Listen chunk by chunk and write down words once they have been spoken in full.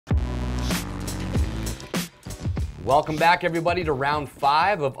Welcome back, everybody, to round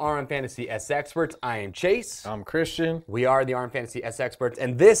 5 of RMFantasySXperts. I am Chase. I'm Christian. We are the RMFantasySXperts,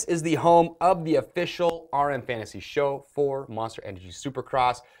 and this is the home of the official RM Fantasy show for Monster Energy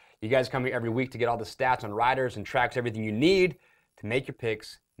Supercross. You guys come here every week to get all the stats on riders and tracks, everything you need to make your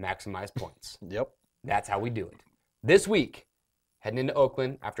picks maximize points. Yep. That's how we do it. This week, heading into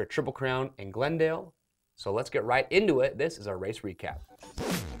Oakland after a Triple Crown in Glendale. So let's get right into it. This is our race recap.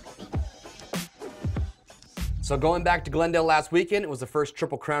 So going back to Glendale last weekend, it was the first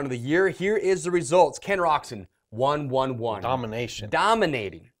Triple Crown of the year. Here is the results. Ken Roczen, 1-1-1. Domination.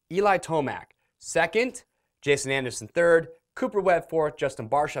 Dominating. Eli Tomac, second. Jason Anderson, third. Cooper Webb, fourth. Justin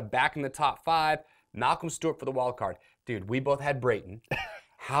Barsha back in the top 5. Malcolm Stewart for the wild card. Dude, we both had Brayton.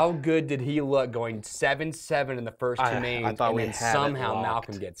 How good did he look going 7-7 in the first 2 mains, I thought and we then had somehow it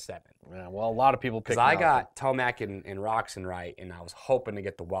Malcolm gets 7? Yeah, well, a lot of people picked Because I Malcolm. got Tomac and Roczen right, and I was hoping to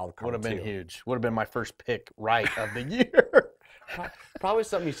get the wild card. Would have been huge. Would have been my first pick right of the year. Probably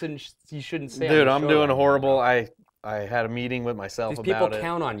something you shouldn't say. Dude, on I'm the show doing right horrible. now. I had a meeting with myself These about people it.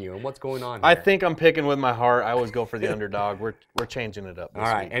 count on you, and what's going on here? I think I'm picking with my heart. I always go for the underdog. We're changing it up this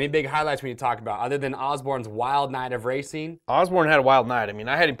All right. week. Any big highlights we need to talk about other than Osborne's wild night of racing? Osborne had a wild night. I mean,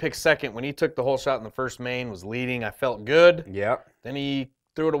 I had him pick second when he took the whole shot in the first main, was leading. I felt good. Yep. Then he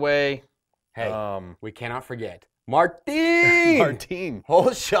threw it away. Hey, we cannot forget Martin. Martin.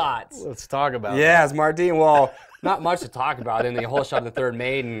 Whole shots. Let's talk about Yes, Martin. Well, not much to talk about in the whole shot of the third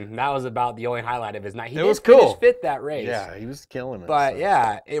maiden. That was about the only highlight of his night. He It was did finish cool. Fifth that race. Yeah, he was killing it. But so.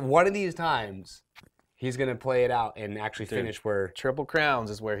 yeah, one of these times, he's going to play it out and actually finish where. Triple Crowns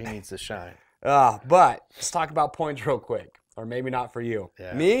is where he needs to shine. But let's talk about points real quick, or maybe not for you.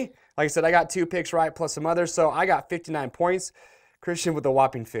 Yeah. Me, like I said, I got 2 picks right plus some others, so I got 59 points. Christian with a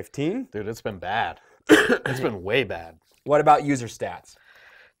whopping 15. Dude, it's been bad. It's been way bad. What about user stats?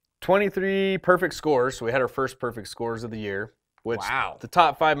 23 perfect scores. So we had our first perfect scores of the year, which Wow. the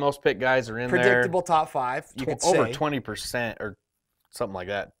top 5 most picked guys are in Predictable top 5, you could Over say. 20% or something like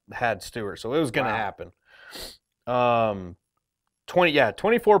that had Stewart. So it was going to happen.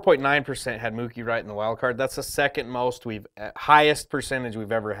 24.9% had Mookie right in the wild card. That's the second most highest percentage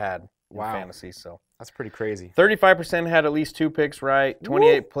we've ever had in fantasy. So that's pretty crazy. 35% had at least 2 picks right.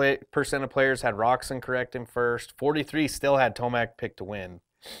 28% of players had Roczen correct in first. 43 still had Tomac picked to win.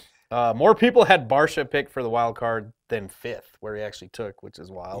 More people had Barsha picked for the wild card than 5th, where he actually took, which is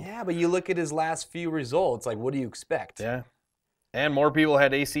wild. Yeah, but you look at his last few results, like what do you expect? Yeah. And more people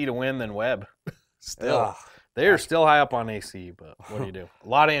had AC to win than Webb. Still. Ugh. They are still high up on AC, but what do you do? A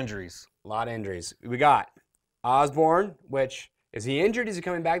lot of injuries. A lot of injuries. We got Osborne, which, is he injured? Is he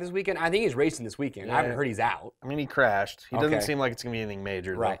coming back this weekend? I think he's racing this weekend. Yeah. I haven't heard he's out. I mean, he crashed. He doesn't Okay. seem like it's going to be anything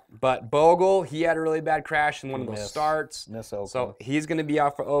major. Right. But Bogle, he had a really bad crash in one of those Miss. starts. Oakland. So he's going to be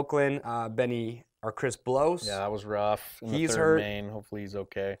out for Oakland. Chris Blows. Yeah, that was rough. In He's the hurt. third main. Hopefully he's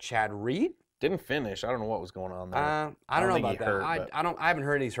okay. Chad Reed? Didn't finish. I don't know what was going on there. I don't know think about he that. hurt, I but- haven't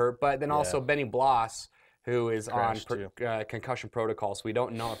heard he's hurt. But then also Benny Bloss, who is on Crashed too. concussion protocol, so we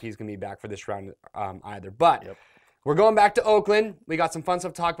don't know if he's going to be back for this round either. But Yep. we're going back to Oakland. We got some fun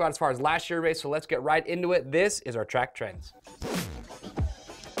stuff to talk about as far as last year's race, so let's get right into it. This is our track trends.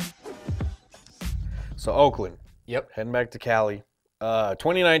 So Oakland. Yep. Heading back to Cali.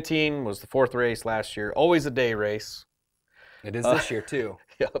 2019 was the 4th race last year. Always a day race. It is this year, too.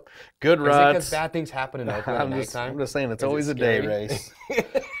 Yep. Good Is it because ruts. bad things happen in Oakland at I'm nighttime? just saying it's Is it always a day scary?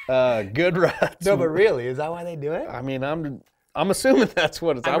 race. Good ruts. No, but really, is that why they do it? I mean, I'm assuming that's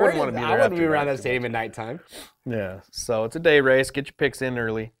what it's. I wouldn't want to be there. I wouldn't after be around dark that too stadium much. at nighttime. Yeah. So it's a day race. Get your picks in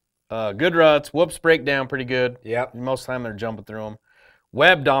early. Good ruts. Whoops break down pretty good. Yep. Most of the time they're jumping through them.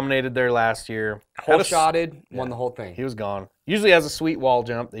 Webb dominated there last year. Whole shotted, won the whole thing. He was gone. Usually has a sweet wall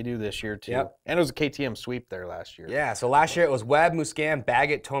jump. They do this year too. Yep. And it was a KTM sweep there last year. Yeah, so last year it was Webb, Muscan,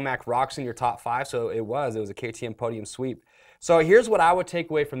 Baggett, Tomac, Roczen, your top 5. So it was a KTM podium sweep. So here's what I would take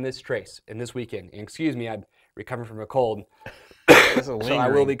away from this race and this weekend. And excuse me, I'm recovering from a cold, so I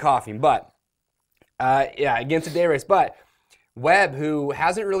will be coughing. But against a day race. But Webb, who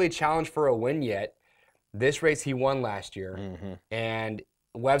hasn't really challenged for a win yet, this race he won last year, and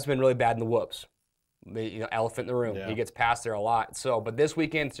Webb's been really bad in the whoops. The elephant in the room. Yeah. He gets past there a lot. So, but this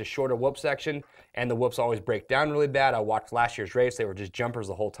weekend it's a shorter whoop section, and the whoops always break down really bad. I watched last year's race; they were just jumpers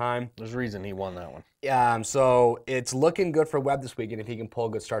the whole time. There's a reason he won that one. So it's looking good for Webb this weekend if he can pull a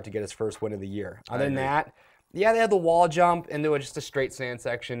good start to get his first win of the year. Other than that, they had the wall jump and do just a straight sand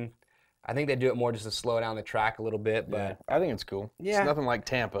section. I think they do it more just to slow down the track a little bit, but Yeah, I think it's cool. Yeah. It's nothing like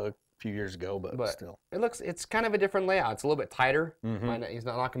Tampa a few years ago, but still. it's kind of a different layout. It's a little bit tighter. He's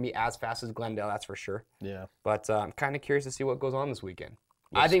not going to be as fast as Glendale, that's for sure. Yeah. But I'm kind of curious to see what goes on this weekend.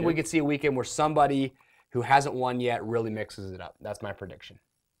 I think we could see a weekend where somebody who hasn't won yet really mixes it up. That's my prediction.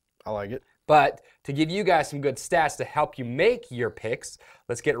 I like it. But to give you guys some good stats to help you make your picks,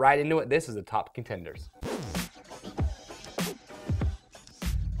 let's get right into it. This is the top contenders.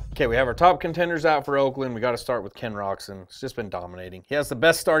 Okay, we have our top contenders out for Oakland. We got to start with Ken Roczen. It's just been dominating. He has the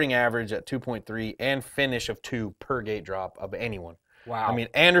best starting average at 2.3 and finish of 2 per gate drop of anyone. Wow. I mean,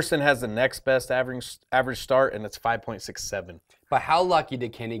 Anderson has the next best average start, and it's 5.67. But how lucky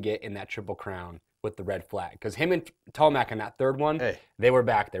did Kenny get in that Triple Crown with the red flag? Because him and Tomac in that third one, they were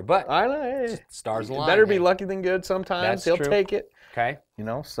back there. But I know, stars align. Better be lucky than good sometimes. He'll take it. Okay. You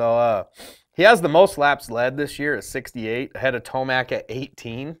know, so he has the most laps led this year at 68, ahead of Tomac at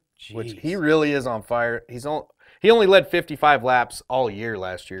 18, which he really is on fire. He only led 55 laps all year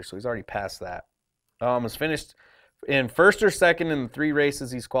last year, so he's already past that. Has finished in first or second in the 3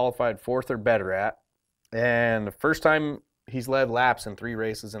 races he's qualified 4th or better at, and the first time he's led laps in 3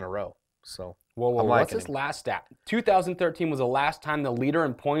 races in a row. So whoa, what's this last stat? 2013 was the last time the leader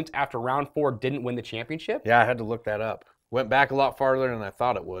in points after round 4 didn't win the championship? Yeah, I had to look that up. Went back a lot farther than I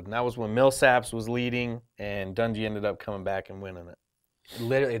thought it would, and that was when Millsaps was leading, and Dungey ended up coming back and winning it.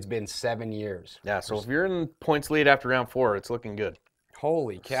 Literally, it's been 7 years. Yeah, so if you're in points lead after round 4, it's looking good.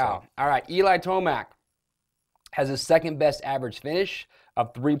 Holy cow. So. All right, Eli Tomac has his 2nd best average finish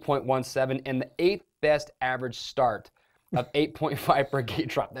of 3.17 and the 8th best average start of 8.5 per gate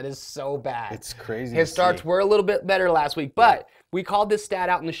drop. That is so bad. It's crazy. His starts were a little bit better last week, but we called this stat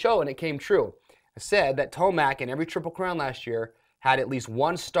out in the show, and it came true. I said that Tomac in every Triple Crown last year had at least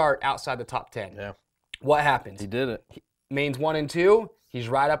 1 start outside the top 10. Yeah. What happens? He did it. Mains 1 and 2, he's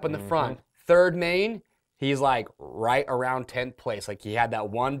right up in the front. 3rd main, he's like right around 10th place. Like he had that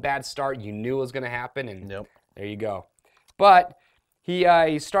one bad start you knew was going to happen, and there you go. But he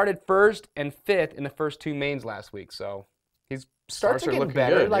started 1st and 5th in the first 2 mains last week, so his starts are getting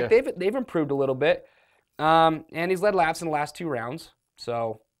better. Good, like they've improved a little bit, and he's led laps in the last 2 rounds.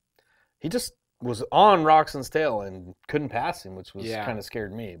 So he just was on Roczen's tail and couldn't pass him, which was kind of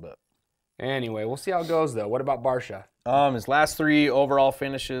scared me. But anyway, we'll see how it goes though. What about Barsha? His last 3 overall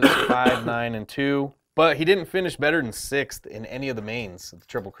finishes 5, 9, and 2. But he didn't finish better than 6th in any of the mains of the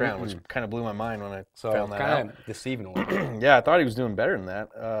Triple Crown, which kind of blew my mind when I found that out. Kind of deceiving a little bit. Yeah, I thought he was doing better than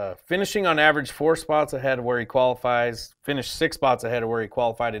that. Finishing on average 4 spots ahead of where he qualifies. Finished 6 spots ahead of where he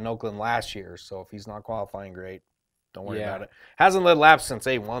qualified in Oakland last year. So if he's not qualifying great, don't worry about it. Hasn't led laps since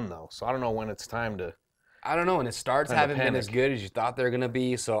A1 though, so I don't know when it's time to. I don't know, and his starts haven't been as good as you thought they were going to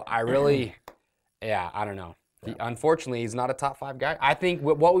be. So I really, I don't know. Yeah. Unfortunately, he's not a top 5 guy. I think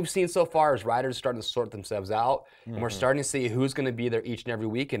what we've seen so far is riders starting to sort themselves out, and we're starting to see who's going to be there each and every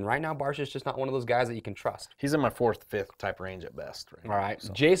week. And right now, Barsha's just not one of those guys that you can trust. He's in my 4th, 5th type range at best. All right.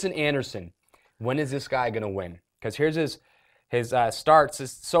 So. Jason Anderson, when is this guy going to win? Because here's his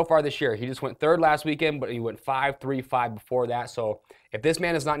starts so far this year. He just went 3rd last weekend, but he went 5, 3, 5 before that. So if this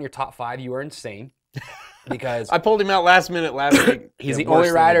man is not in your top 5, you are insane. Because I pulled him out last minute last week. He's the only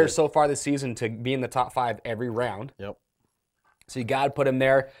rider so far this season to be in the top 5 every round. Yep. So you got to put him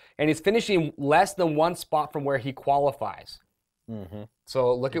there. And he's finishing less than 1 spot from where he qualifies.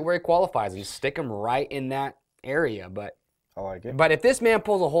 So look at where he qualifies and stick him right in that area. But I like it. But if this man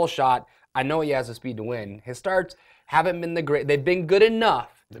pulls a whole shot, I know he has the speed to win. His starts haven't been the great. They've been good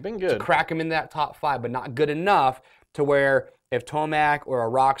enough. They've been good to crack him in that top 5, but not good enough to where if Tomac or a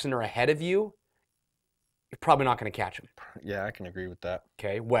Roczen are ahead of you, you're probably not going to catch him. Yeah, I can agree with that.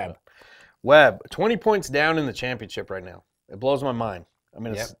 Okay, Webb. Webb, 20 points down in the championship right now. It blows my mind. I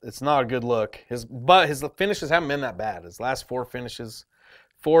mean, it's not a good look. But his finishes haven't been that bad. His last 4 finishes,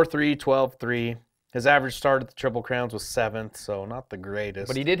 4-3, 12-3. His average start at the Triple Crowns was 7th, so not the greatest.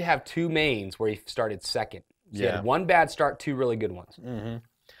 But he did have 2 mains where he started 2nd. So he had 1 bad start, 2 really good ones.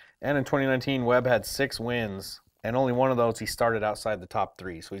 And in 2019, Webb had 6 wins. And only one of those he started outside the top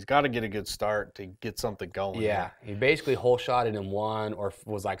 3. So he's got to get a good start to get something going. Yeah, he basically whole shotted in 1 or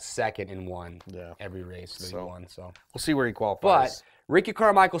was like 2nd in 1 every race that he won. So we'll see where he qualifies. But Ricky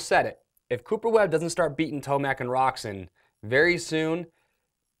Carmichael said it. If Cooper Webb doesn't start beating Tomac and Roczen very soon,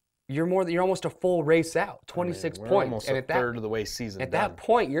 you're almost a full race out, 26 points. Almost a third of the way season. At that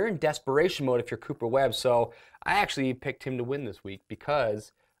point, you're in desperation mode if you're Cooper Webb. So I actually picked him to win this week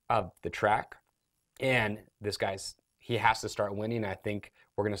because of the track. And this guy's, he has to start winning. I think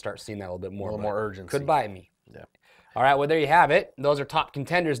we're going to start seeing that a little bit more. A little more urgency. Could bite me. Yeah. All right, well, there you have it. Those are top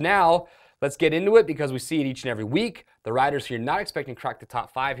contenders. Now, let's get into it because we see it each and every week. The riders who you're not expecting to crack the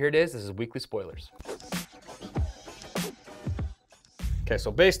top 5, here it is. This is Weekly Spoilers. Okay, so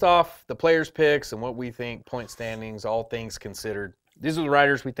based off the players' picks and what we think, point standings, all things considered, these are the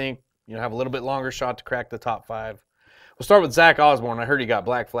riders we think have a little bit longer shot to crack the top 5. We'll start with Zach Osborne. I heard he got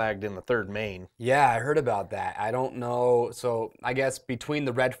black flagged in the third main. Yeah, I heard about that. I don't know. So I guess between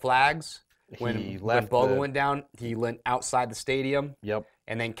the red flags, when Bogle went down, he went outside the stadium. Yep.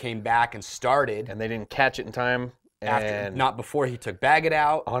 And then came back and started. And they didn't catch it in time. Not before he took Baggett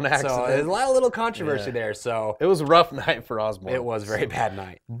out. On accident. So there's a lot of little controversy there. So it was a rough night for Osborne. It was a very bad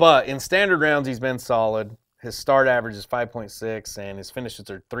night. But in standard rounds, he's been solid. His start average is 5.6, and his finishes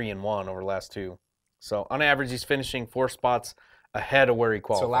are 3-1 over the last 2. So on average, he's finishing 4 spots ahead of where he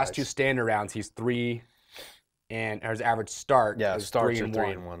qualifies. So last 2 standard rounds, he's 3, and his average start is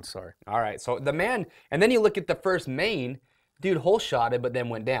 3-1. Sorry. All right. So the man, and then you look at the first main, dude hole shotted, but then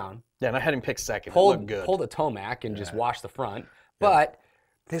went down. Yeah, and I had him pick second. It looked good. Pulled a Tomac and just washed the front. But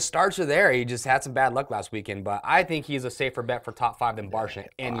his starts are there. He just had some bad luck last weekend. But I think he's a safer bet for top 5 than Barsha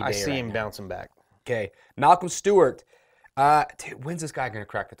any day. I see him bouncing back. Okay. Malcolm Stewart. Dude, when's this guy going to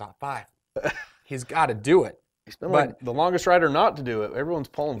crack the top 5? He's got to do it. He's been like the longest rider not to do it. Everyone's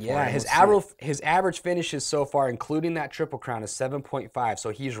pulling for him. Yeah, his average finishes so far, including that Triple Crown, is 7.5. So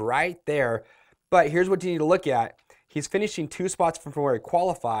he's right there. But here's what you need to look at. He's finishing 2 spots from where he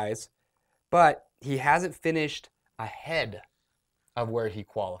qualifies, but he hasn't finished ahead of where he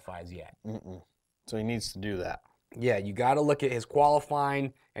qualifies yet. So he needs to do that. Yeah, you got to look at his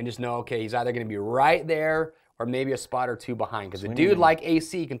qualifying and just know, okay, he's either going to be right there or maybe a spot or 2 behind. Because a dude like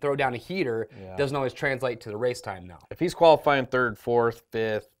AC can throw down a heater, doesn't always translate to the race time, though. If he's qualifying 3rd, 4th,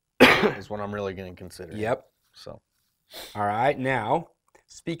 5th, is what I'm really going to consider. Yep. So, all right, now,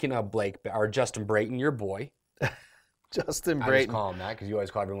 speaking of Justin Brayton, your boy. Justin Brayton. I just call him that because you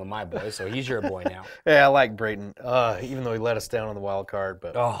always call everyone my boy, so he's your boy now. Yeah, I like Brayton, even though he let us down on the wild card.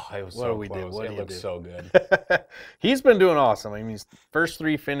 But it was so close. It looked so good. He's been doing awesome. I mean, his first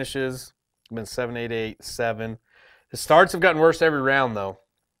 3 finishes been 7, 8, 8, 7. His starts have gotten worse every round, though.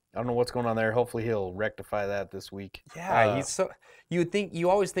 I don't know what's going on there. Hopefully, he'll rectify that this week. Yeah, he's so. You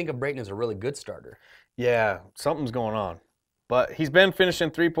always think of Brayton as a really good starter. Yeah, something's going on. But he's been finishing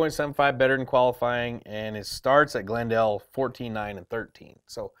 3.75 better than qualifying, and his starts at Glendale 14, 9, and 13.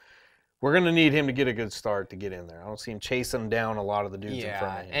 So we're going to need him to get a good start to get in there. I don't see him chasing down a lot of the dudes in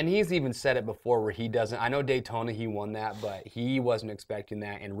front of him. And he's even said it before where he doesn't. I know Daytona, he won that, but he wasn't expecting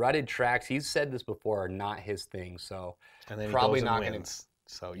that. And rutted tracks, he's said this before, are not his thing. So and then probably he goes not and going to.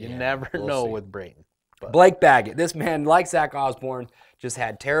 So you never know with Brayton. But Blake Baggett, this man, like Zach Osborne, just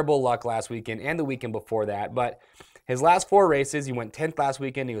had terrible luck last weekend and the weekend before that. But his last 4 races, he went 10th last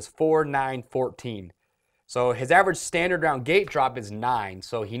weekend. He was 4, 9, 14. So his average standard round gate drop is 9.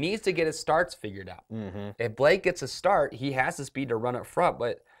 So he needs to get his starts figured out. If Blake gets a start, he has the speed to run up front.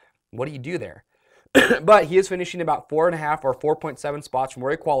 But what do you do there? But he is finishing about 4.5 or 4.7 spots from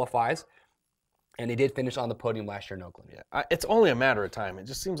where he qualifies. And he did finish on the podium last year in Oakland. Yeah, it's only a matter of time. It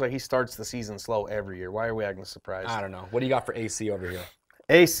just seems like he starts the season slow every year. Why are we acting surprised? I don't know. What do you got for AC over here?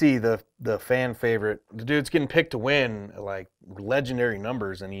 AC, the fan favorite, the dude's getting picked to win like legendary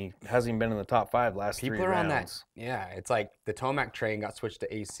numbers, and he hasn't even been in the top 5 last 3 rounds. People are on that. Yeah, it's like the Tomac train got switched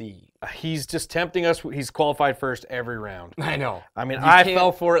to AC. He's just tempting us. He's qualified first every round. I know. I mean, I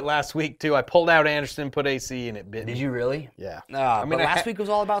fell for it last week too. I pulled out Anderson, put AC, and it bit me. Did you really? Yeah. I mean, last week was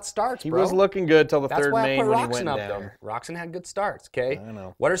all about starts, bro. He was looking good till the third main when he went down. There. Roxon had good starts, okay? I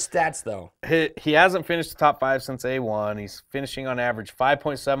know. What are stats, though? He hasn't finished the top 5 since A1. He's finishing on average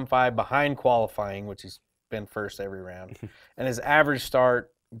 5.75 behind qualifying, which he's been first every round. And his average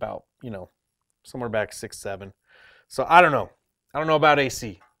start about, somewhere back 6, 7. So I don't know. I don't know about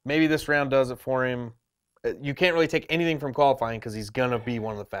AC. Maybe this round does it for him. You can't really take anything from qualifying because he's going to be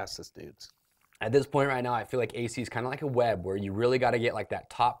one of the fastest dudes. At this point right now, I feel like AC is kind of like a web where you really got to get like that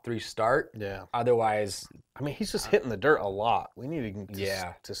top 3 start. Yeah. Otherwise, I mean, he's just hitting the dirt a lot. We need him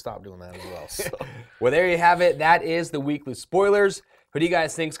to stop doing that as well. So. Well, there you have it. That is the weekly spoilers. Who do you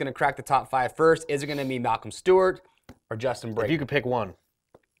guys think is going to crack the top 5 first? Is it going to be Malcolm Stewart or Justin Brayton? If you could pick one.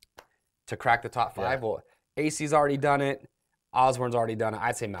 To crack the top 5? Well, AC's already done it. Osborne's already done it.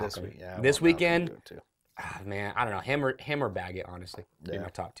 I'd say Malcolm. This weekend, man, I don't know. Him or Baggett, honestly. Be my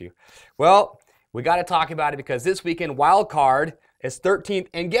top 2. Well, we got to talk about it because this weekend, wild card is 13th.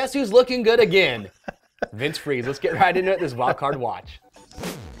 And guess who's looking good again? Vince Freeze. Let's get right into it. This wild card watch.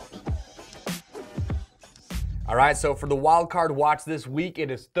 All right, so for the wild card watch this week, it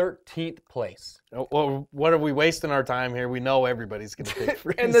is 13th place. Well, what are we wasting our time here? We know everybody's going to pick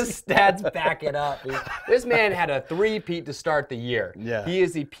Freeze. And the stats back it up. This man had a 3-peat to start the year. Yeah. He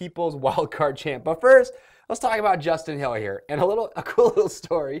is the people's wild card champ. But first, let's talk about Justin Hill here. And a cool little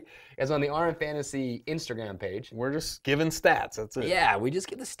story is on the RMFantasy Instagram page. We're just giving stats. That's it. Yeah, we just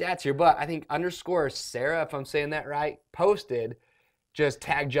get the stats here. But I think _ Sarah, if I'm saying that right, posted just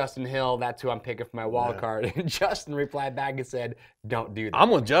tag Justin Hill. That's who I'm picking for my wild card. And Justin replied back and said, don't do that. I'm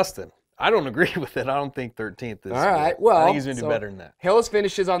with Justin. I don't agree with it. I don't think 13th is. All right. Well, I think he's going to do better than that. Hill's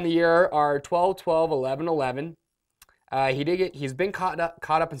finishes on the year are 12, 12, 11, 11. He's been caught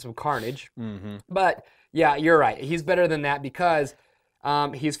up in some carnage. Mm-hmm. But, yeah, you're right. He's better than that because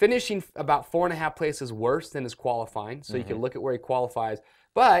he's finishing about 4.5 places worse than his qualifying. So you can look at where he qualifies.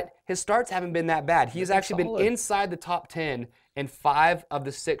 But his starts haven't been that bad. He's actually been inside the top 10 in 5 of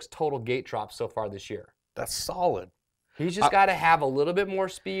the 6 total gate drops so far this year. That's solid. He's just got to have a little bit more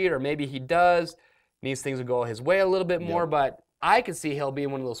speed, or maybe he does. Needs things to go his way a little bit more, but I could see Hill being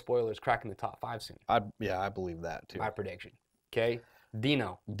one of those spoilers cracking the top 5 soon. I believe that too. My prediction. Okay,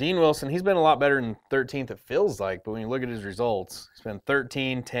 Dino. Dean Wilson, he's been a lot better than 13th, it feels like, but when you look at his results, he's been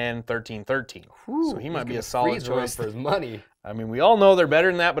 13, 10, 13, 13. So he might be a solid choice for his money. I mean, we all know they're better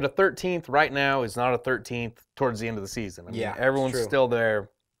than that, but a 13th right now is not a 13th towards the end of the season. I mean, everyone's still there.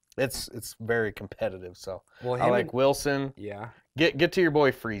 It's very competitive. So I like Wilson. Yeah. Get to your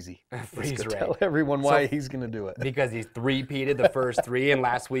boy Freezy. Freeze Ray. Tell everyone why he's going to do it. Because he's three-peated the first 3, and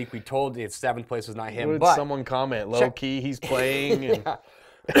last week we told you 7th place was not him. What did but someone comment? Low-key, he's playing.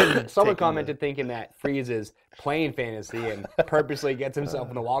 And someone commented thinking that Freeze is playing fantasy and purposely gets himself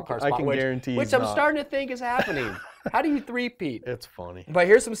in the wild card spot, I can guarantee which I'm starting to think is happening. How do you three-peat? It's funny. But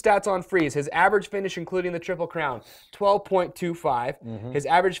here's some stats on Freeze. His average finish, including the Triple Crown, 12.25. His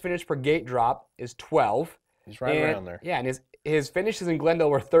average finish per gate drop is 12. He's right around there. Yeah, and his finishes in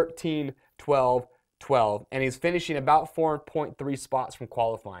Glendale were 13, 12, 12. And he's finishing about 4.3 spots from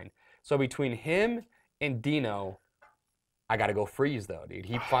qualifying. So between him and Dino, I got to go Freeze, though, dude.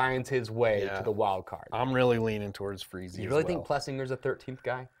 He finds his way to the wild card. I'm really leaning towards Freezy. You really think Plessinger's a 13th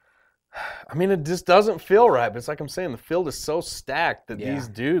guy? I mean, it just doesn't feel right. But it's like I'm saying, the field is so stacked that these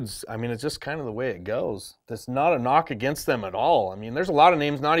dudes, I mean, it's just kind of the way it goes. That's not a knock against them at all. I mean, there's a lot of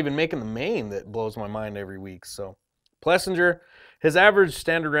names not even making the main that blows my mind every week. So, Plessinger, his average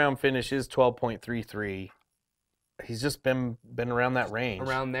standard round finish is 12.33. He's just been around that range.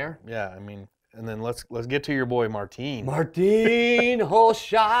 Around there? Yeah, I mean, and then let's get to your boy Martin. Martin, whole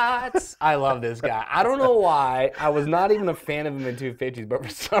shots. I love this guy. I don't know why. I was not even a fan of him in 250s, but for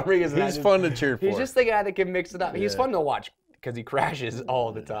some reason he's fun to cheer for. He's just the guy that can mix it up. He's fun to watch because he crashes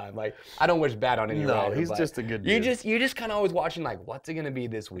all the time. Like, I don't wish bad on any rider. No, he's just a good dude. You just kind of always watching like, what's it gonna be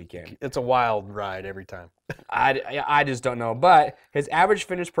this weekend? It's a wild ride every time. I just don't know. But his average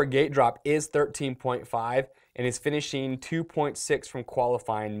finish per gate drop is 13.5, and he's finishing 2.6 from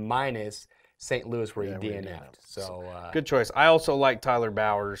qualifying minus St. Louis where he DNF'd. So good choice. I also like Tyler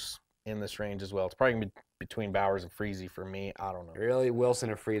Bowers in this range as well. It's probably going to be between Bowers and Freezy for me. I don't know. Really,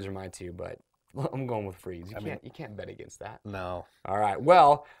 Wilson or Freeze are mine too, but I'm going with Freeze. You can't bet against that. No. All right.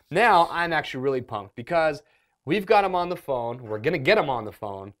 Well, now I'm actually really pumped because we've got him on the phone. We're going to get him on the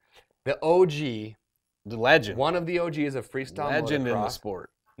phone. The OG. The legend. One of the OGs of freestyle legend motocross, in the sport.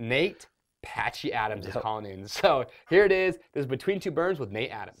 Nate Patchy Adams is calling in. So here it is. This is Between Two Berms with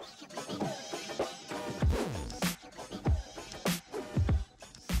Nate Adams.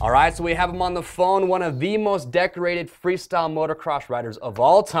 All right, so we have him on the phone, one of the most decorated freestyle motocross riders of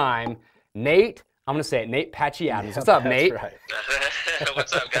all time, Nate. I'm going to say it, Nate Patchy Adams. What's up, Nate? Right.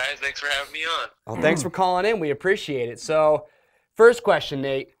 What's up, guys? Thanks for having me on. Well, thanks for calling in. We appreciate it. So, first question,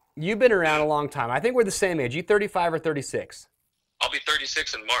 Nate. You've been around a long time. I think we're the same age. You 35 or 36? I'll be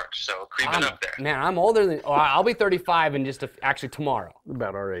 36 in March, so creeping up there. Man, I'm older than. Oh, I'll be 35 in just actually tomorrow.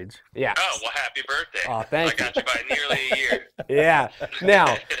 About our age. Yeah. Oh, well, happy birthday. Oh, thank you. I got you by nearly a year. Yeah.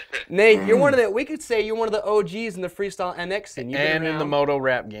 Now, Nate, you're one of the. We could say you're one of the OGs in the freestyle MX scene. And in the moto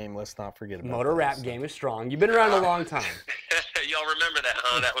rap game, let's not forget about moto rap game is strong. You've been around a long time. Y'all remember that,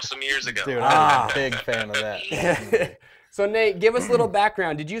 huh? That was some years ago. Dude, I'm a big fan of that. So, Nate, give us a little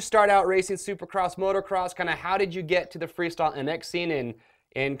background. Did you start out racing Supercross, motocross? Kind of how did you get to the freestyle MX scene,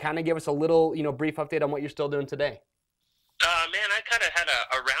 and kind of give us a little, brief update on what you're still doing today? Man, I kind of had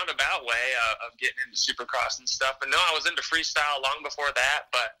a roundabout way of getting into Supercross and stuff. But no, I was into freestyle long before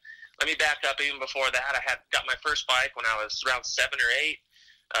that. But let me back up even before that. I had got my first bike when I was around 7 or 8,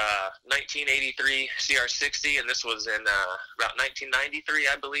 1983 CR60, and this was in about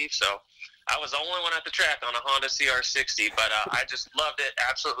 1993, I believe. So I was the only one at the track on a Honda CR60, but I just loved it.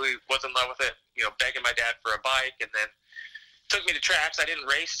 Absolutely was in love with it. Begging my dad for a bike, and then took me to tracks. I didn't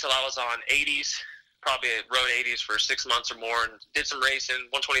race till I was on 80s, probably rode 80s for 6 months or more, and did some racing,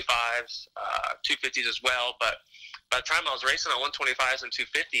 125s, 250s as well. But by the time I was racing on 125s and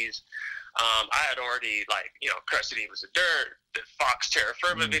 250s, I had already, Crusted Was a Dirt, the Fox Terra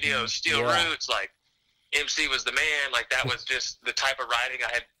Firma videos, Steel Roots, MC was the man. That was just the type of riding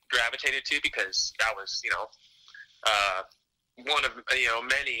I had gravitated to because that was, one of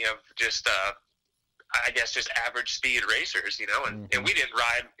many of just I guess just average speed racers, and we didn't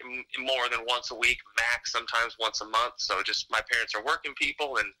ride more than once a week, max, sometimes once a month. So just my parents are working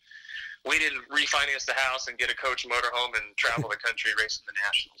people, and we didn't refinance the house and get a coach motorhome and travel the country racing the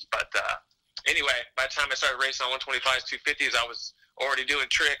nationals. But anyway, by the time I started racing on 125s, 250s, I was already doing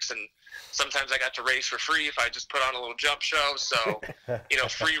tricks, and sometimes I got to race for free if I just put on a little jump show. So,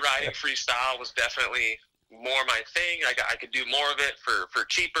 free riding, freestyle was definitely more my thing. I could do more of it for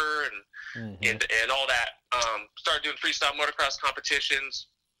cheaper and all that. Started doing freestyle motocross competitions,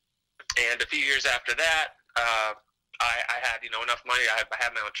 and a few years after that, I had enough money. I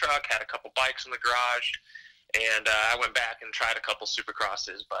had my own truck, had a couple bikes in the garage, and I went back and tried a couple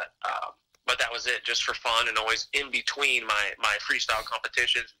supercrosses, but that was it, just for fun, and always in between my freestyle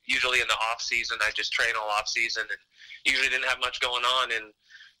competitions. Usually in the off season, I just train all off season, and usually didn't have much going on in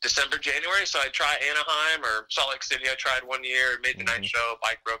December, January. So I'd try Anaheim or Salt Lake City. I tried one year, made the night show,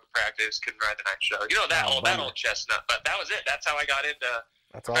 bike broke in practice, couldn't ride the night show. That old chestnut. But that was it. That's how I got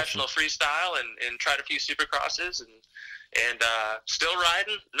into professional freestyle and tried a few supercrosses and still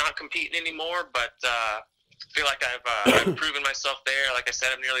riding, not competing anymore, but feel like I've proven myself there. Like I said,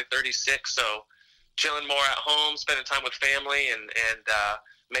 I'm nearly 36, so chilling more at home, spending time with family, and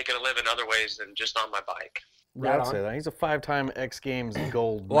making a living other ways than just on my bike. Right, I'd say that. He's a 5-time X Games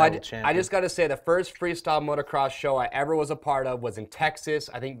gold medal champion. I just got to say, the first freestyle motocross show I ever was a part of was in Texas,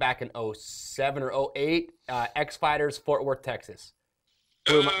 I think back in 07 or 08, X Fighters, Fort Worth, Texas.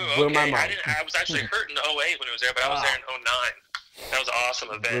 Blew my mind. I was actually hurt in 08 when it was there, but I was there in 09. That was an awesome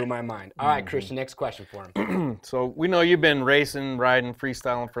event. Blew my mind. All right, Christian, next question for him. So we know you've been racing, riding,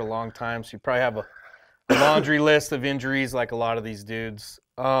 freestyling for a long time, so you probably have a laundry list of injuries like a lot of these dudes.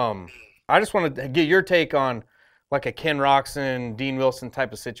 I just want to get your take on like a Ken Roczen, Dean Wilson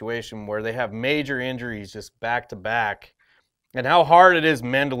type of situation where they have major injuries just back to back, and how hard it is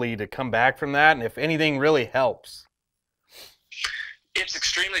mentally to come back from that, and if anything really helps. It's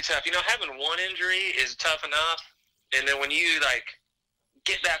extremely tough. Having one injury is tough enough, and then when you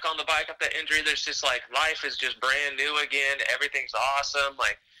get back on the bike after that injury, there's just life is just brand new again. Everything's awesome.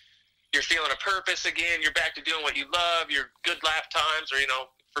 You're feeling a purpose again. You're back to doing what you love. Your good lap times, or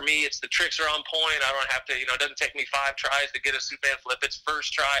for me, it's the tricks are on point. I don't have to, it doesn't take me 5 tries to get a Supan flip. It's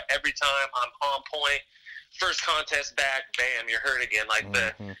first try every time. I'm on point. First contest back, bam, you're hurt again.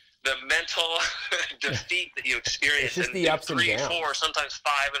 The mental defeat that you experience in 3, 4, sometimes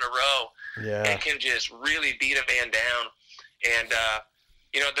 5 in a row, it can just really beat a man down. And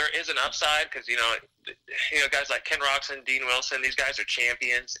there is an upside because guys like Ken Roczen, Dean Wilson, these guys are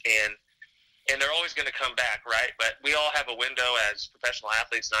champions, and they're always going to come back, right? But we all have a window as professional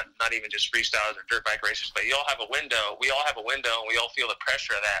athletes, not even just freestylers or dirt bike racers, but you all have a window. We all have a window, and we all feel the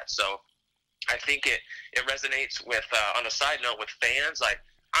pressure of that. So I think it resonates with, on a side note, with fans.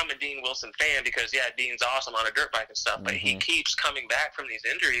 I'm a Dean Wilson fan because, Dean's awesome on a dirt bike and stuff, but he keeps coming back from these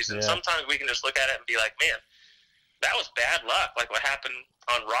injuries, and sometimes we can just look at it and be like, man, that was bad luck. Like what happened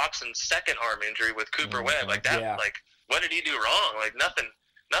on Roxon's second arm injury with Cooper Webb. What did he do wrong?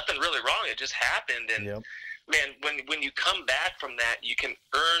 Nothing really wrong. It just happened. And man, when you come back from that, you can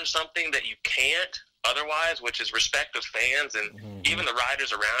earn something that you can't otherwise, which is respect of fans and even the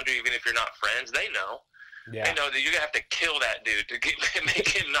riders around you. Even if you're not friends, they know. They know that you're gonna have to kill that dude to make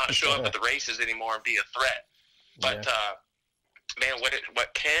him not show up at the races anymore and be a threat. But man,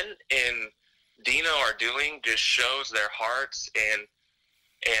 what Ken and Dino are doing just shows their hearts, and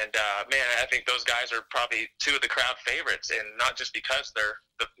man, I think those guys are probably 2 of the crowd favorites, and not just because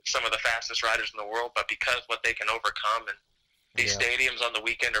they're some of the fastest riders in the world, but because what they can overcome. And these stadiums on the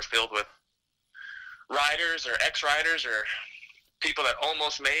weekend are filled with riders or ex-riders or people that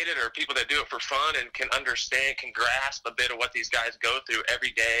almost made it, or people that do it for fun and can understand, can grasp a bit of what these guys go through every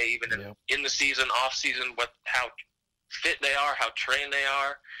day, even in the season, off season, how fit they are, how trained they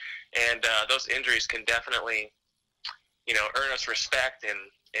are. And those injuries can definitely, earn us respect and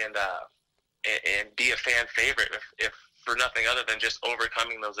be a fan favorite if for nothing other than just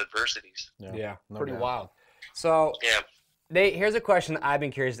overcoming those adversities. Yeah, pretty wild. So Nate, here's a question I've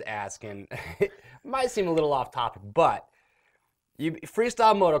been curious to ask, and it might seem a little off topic, but you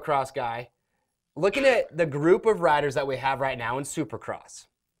freestyle motocross guy, looking at the group of riders that we have right now in Supercross,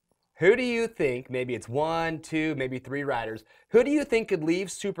 who do you think, maybe it's 1, 2, maybe 3 riders, who do you think could leave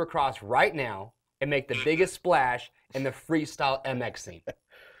Supercross right now and make the biggest splash in the freestyle MX scene?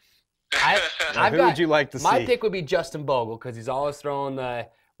 Who would you like to see? My pick would be Justin Bogle because he's always throwing the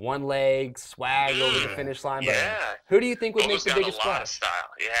one leg swag over the finish line. But who do you think would make the biggest splash? Bogle's got a lot of style,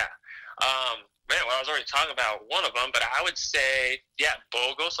 man, well, I was already talking about one of them, but I would say,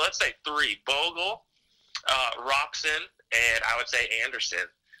 Bogle. So let's say 3. Bogle, Roczen, and I would say Anderson.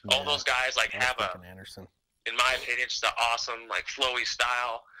 All those guys like have Anderson. In my opinion, just an awesome like flowy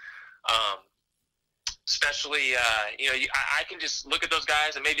style. Especially, I can just look at those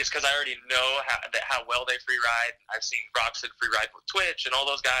guys, and maybe it's because I already know how well they free ride. I've seen Roxon free ride with Twitch and all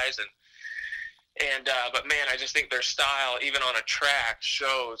those guys, but man, I just think their style, even on a track,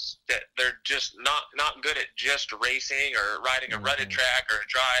 shows that they're just not good at just racing or riding a rutted track or a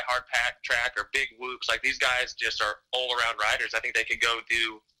dry, hard packed track or big whoops. Like these guys just are all around riders. I think they could go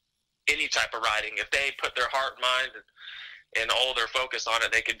do any type of riding if they put their heart, mind, and all their focus on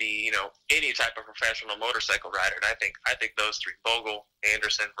it. They could be, any type of professional motorcycle rider. And I think those three, Bogle,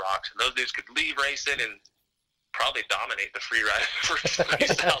 Anderson, Roxon, those dudes could leave racing and probably dominate the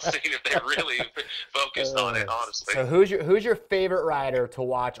freestyle scene if they really focused on it, honestly. So who's your favorite rider to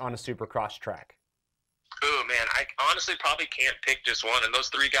watch on a Supercross track? Oh man, I honestly probably can't pick just one. And those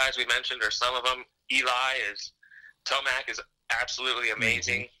three guys we mentioned are some of them. Tomac is absolutely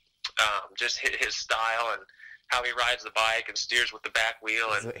amazing. Just his style and how he rides the bike and steers with the back wheel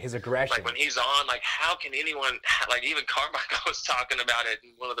and his aggression. Like when he's on, like how can anyone, like even Carmichael was talking about it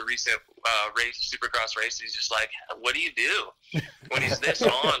in one of the recent Supercross races. He's just like, what do you do when he's this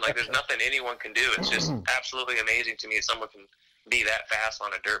on? Like there's nothing anyone can do. It's just absolutely amazing to me if someone can be that fast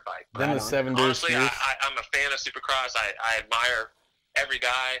on a dirt bike. Then the 7 Deuce. Honestly, I'm a fan of Supercross. I admire every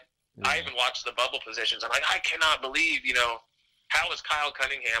guy. I even watch the bubble positions. I'm like, I cannot believe, how is Kyle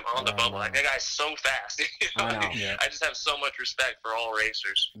Cunningham on the bubble? Like that guy's so fast. I just have so much respect for all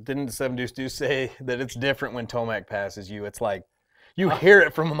racers. Didn't the 7 Deuce say that it's different when Tomac passes you? It's like you hear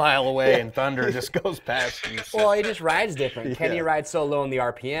it from a mile away and thunder just goes past you. So. Well, he just rides different. Kenny rides so low in the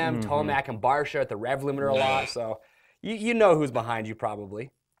RPM. Tomac and Barsha at the rev limiter a lot. So you know who's behind you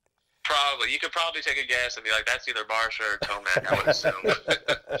probably. Probably. You could probably take a guess and be like, that's either Barsha or Tomac, I would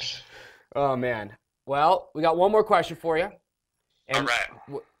assume. Oh, man. Well, we got one more question for you. And all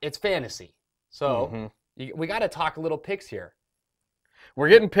right. It's fantasy. So we got to talk a little picks here. We're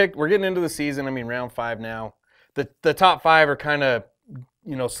getting into the season. I mean, round 5 now. The top 5 are kind of,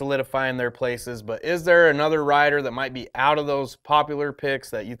 solidifying their places. But is there another rider that might be out of those popular picks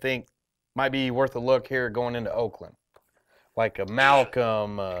that you think might be worth a look here going into Oakland? Like a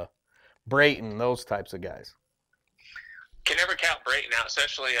Malcolm, Brayton, those types of guys. Can never count Brayton out,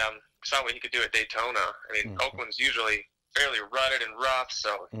 especially saw what he could do at Daytona. I mean, Oakland's usually fairly rutted and rough,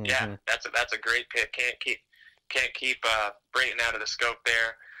 so that's a great pick. Can't keep Brayton out of the scope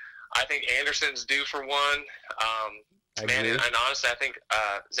there. I think Anderson's due for one. And honestly, I think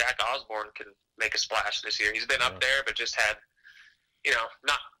Zach Osborne can make a splash this year. He's been up there, but just had,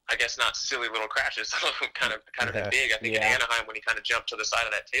 not silly little crashes. Some of them kind of been big. I think in Anaheim when he kind of jumped to the side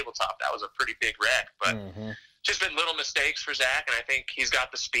of that tabletop, that was a pretty big wreck. But just been little mistakes for Zach, and I think he's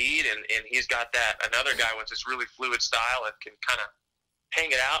got the speed, and he's got that another guy with this really fluid style and can kind of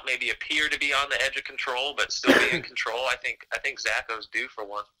hang it out, maybe appear to be on the edge of control, but still be in control. I think Zacho's due for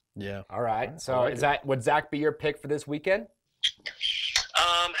one. Yeah. All right. So would Zach be your pick for this weekend?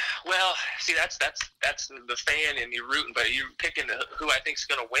 Well, see, that's the fan and you're rooting, but you're picking who I think's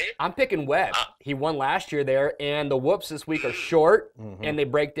going to win. I'm picking Webb. He won last year there, and the whoops this week are short, and they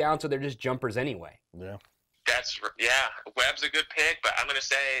break down, so they're just jumpers anyway. Yeah. Webb's a good pick, but I'm going to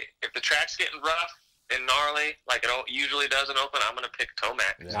say if the track's getting rough and gnarly, like it usually does in Oakland, I'm going to pick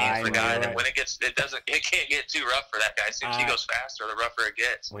Tomac. He's the guy that when it can't get too rough for that guy. As soon as he goes faster, the rougher it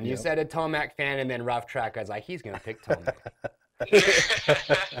gets. When you said a Tomac fan and then rough track, I was like, he's going to pick Tomac.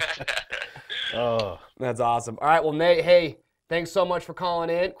 Oh, that's awesome. All right, well, Nate, hey, thanks so much for calling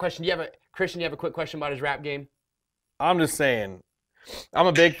in. Christian, you have a quick question about his rap game? I'm just saying, I'm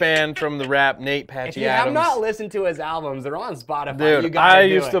a big fan from the rap, Nate Patchy If you Adams. have not listened to his albums, they're on Spotify. Dude, I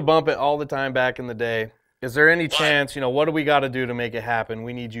used to bump it all the time back in the day. Is there any chance, what do we got to do to make it happen?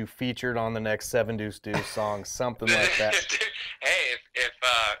 We need you featured on the next 7 Deuce Deuce song, something like that. Hey, if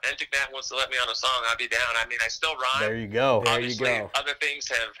Entignat wants to let me on a song, I'll be down. I mean, I still rhyme. There you go. Obviously, other things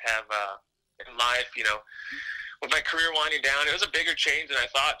have in life, with my career winding down, it was a bigger change than I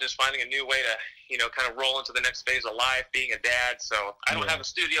thought, just finding a new way to, kind of roll into the next phase of life, being a dad. So I don't have a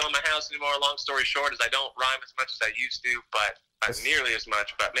studio in my house anymore. Long story short is I don't rhyme as much as I used to, but not nearly as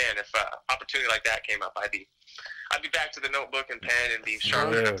much. But man, if opportunity like that came up, I'd be back to the notebook and pen and be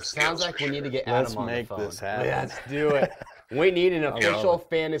sharpening up the skills. Sounds like we need to get Adam on the phone. Let's make this happen. Let's do it. We need an official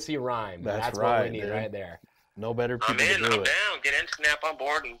fantasy rhyme. That's right, what we need right there. No better people to do it. I'm down. Get Entignat on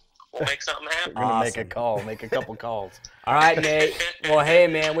board and we'll make something happen. We're going to make a couple calls. All right, Nate. Well, hey,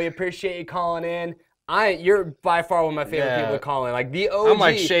 man, we appreciate you calling in. You're by far one of my favorite people to call in. Like the OG. I'm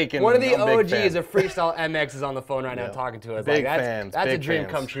like shaking. One of the OGs of Freestyle MX is on the phone right now talking to us. Big fans. That's a dream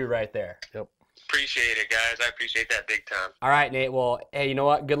come true right there. Yep. Appreciate it, guys. I appreciate that big time. All right, Nate. Well, hey, you know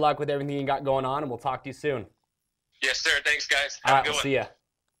what? Good luck with everything you got going on, and we'll talk to you soon. Yes, sir. Thanks, guys. All Have right, a good we'll one. see ya.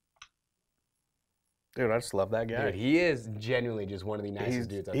 Dude, I just love that guy. Dude, he is genuinely just one of the nicest he's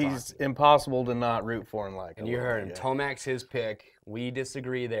dudes I've he's talked to. impossible to not root for and like. And you heard him. Tomac's his pick. We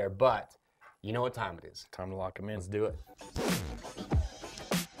disagree there, but you know what time it is. Time to lock him in. Let's do it.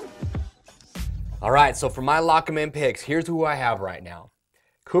 All right, so for my lock 'em in picks, here's who I have right now.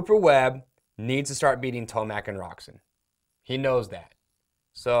 Cooper Webb needs to start beating Tomac and Roxon. He knows that.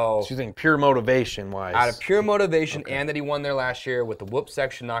 So you think pure motivation wise? out of pure motivation and that he won there last year with the whoops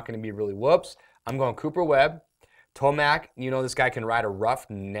section not going to be really whoops, I'm going Cooper Webb. Tomac, you know this guy can ride a rough,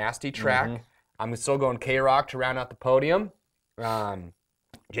 nasty track. I'm still going K-Rock to round out the podium.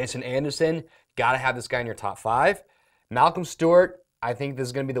 Jason Anderson, got to have this guy in your top 5. Malcolm Stewart, I think this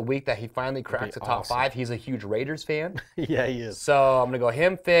is going to be the week that he finally cracks the top 5. He's a huge Raiders fan. Yeah, he is. So I'm going to go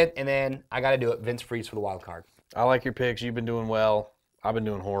him 5th, and then I got to do it, Vince Freeze for the wild card. I like your picks. You've been doing well. I've been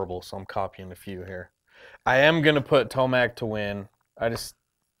doing horrible, so I'm copying a few here. I am going to put Tomac to win. I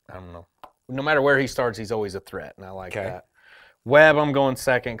don't know. No matter where he starts, he's always a threat, and I like that. Webb, I'm going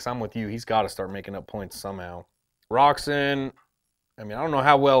 2nd because I'm with you. He's got to start making up points somehow. Roxon, I mean, I don't know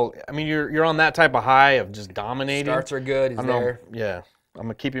how well. I mean, you're on that type of high of just dominating. Starts are good. He's there. Yeah. I'm going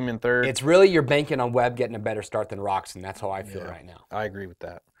to keep him in 3rd. It's really you're banking on Webb getting a better start than Roxon. That's how I feel right now. I agree with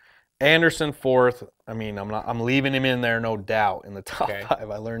that. Anderson 4th. I mean, I'm leaving him in there, no doubt, in the top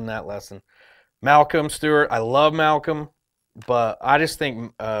 5. I learned that lesson. Malcolm Stewart. I love Malcolm, but I just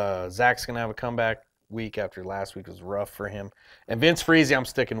think Zach's going to have a comeback week after last week was rough for him. And Vince Freezy, I'm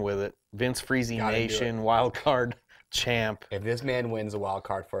sticking with it. Vince Freezy Nation, wild card champ. If this man wins a wild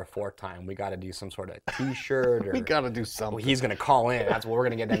card for a 4th time, we got to do some sort of T-shirt. Or we got to do something. Well, he's going to call in. That's what we're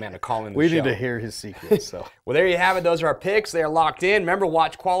going to get that man to call in the we show. need to hear his secrets. So. Well, there you have it. Those are our picks. They are locked in. Remember,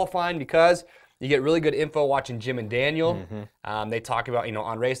 watch qualifying because you get really good info watching Jim and Daniel. They talk about,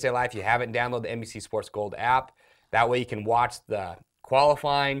 on Race Day Live, you haven't downloaded the NBC Sports Gold app. That way you can watch the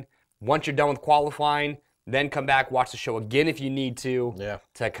qualifying. Once you're done with qualifying, then come back, watch the show again if you need to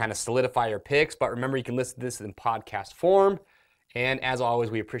kind of solidify your picks. But remember, you can listen to this in podcast form. And as always,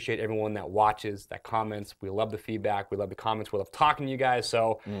 we appreciate everyone that watches, that comments. We love the feedback. We love the comments. We love talking to you guys.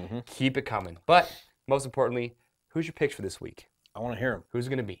 So keep it coming. But most importantly, who's your picks for this week? I want to hear them. Who's it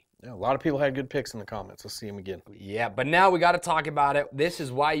going to be? Yeah, a lot of people had good picks in the comments. Let's see them again. Yeah, but now we got to talk about it. This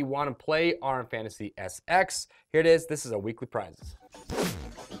is why you want to play RMFantasySX. Here it is. This is our weekly prizes.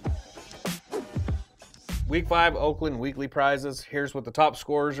 Week 5, Oakland weekly prizes. Here's what the top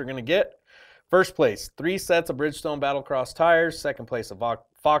scorers are going to get. First place, 3 sets of Bridgestone Battlecross tires. Second place, a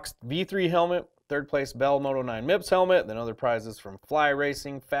Fox V3 helmet. Third place, Bell Moto 9 MIPS helmet. Then other prizes from Fly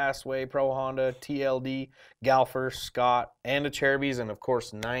Racing, Fastway, Pro Honda, TLD, Galfer, Scott, and a Cherubies, and of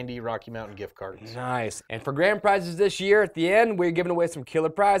course 90 Rocky Mountain gift cards. Nice. And for grand prizes this year, at the end, we're giving away some killer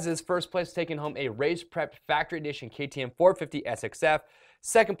prizes. First place taking home a Race Prep Factory Edition KTM 450 SXF.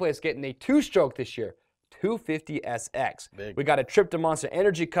 Second place getting a 2-stroke this year, 250 SX. Big. We got a trip to Monster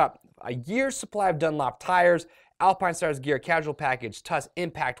Energy Cup, a year's supply of Dunlop tires, Alpine Stars gear casual package, Tuss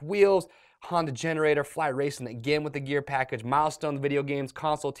Impact wheels, Honda generator, Fly Racing again with the gear package, Milestone video games,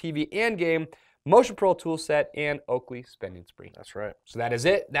 console, TV, and game, Motion Pro tool set, and Oakley spending spree. That's right. So that is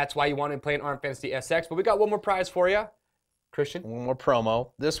it. That's why you want to play an RMFantasySX. But we got one more prize for you. Christian? One more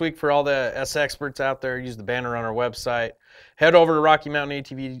promo. This week for all the SXperts out there, use the banner on our website. Head over to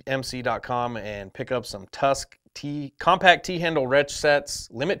RockyMountainATVMC.com and pick up some Tusk compact T-handle wrench sets.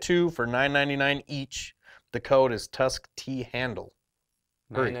 Limit 2 for $9.99 each. The code is Tusk T-handle.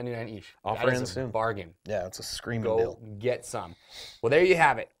 $9.99 each. Offer in a soon. Bargain. Yeah, it's a screaming Go deal. get some. Well, there you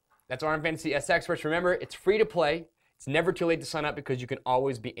have it. That's RMFantasySXperts. Remember, it's free to play. It's never too late to sign up because you can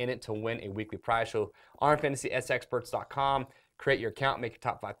always be in it to win a weekly prize. So RMFantasySXperts.com. Create your account, make your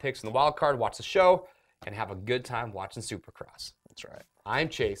top 5 picks in the wild card, watch the show, and have a good time watching Supercross. That's right. I'm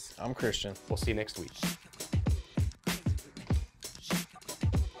Chase. I'm Christian. We'll see you next week.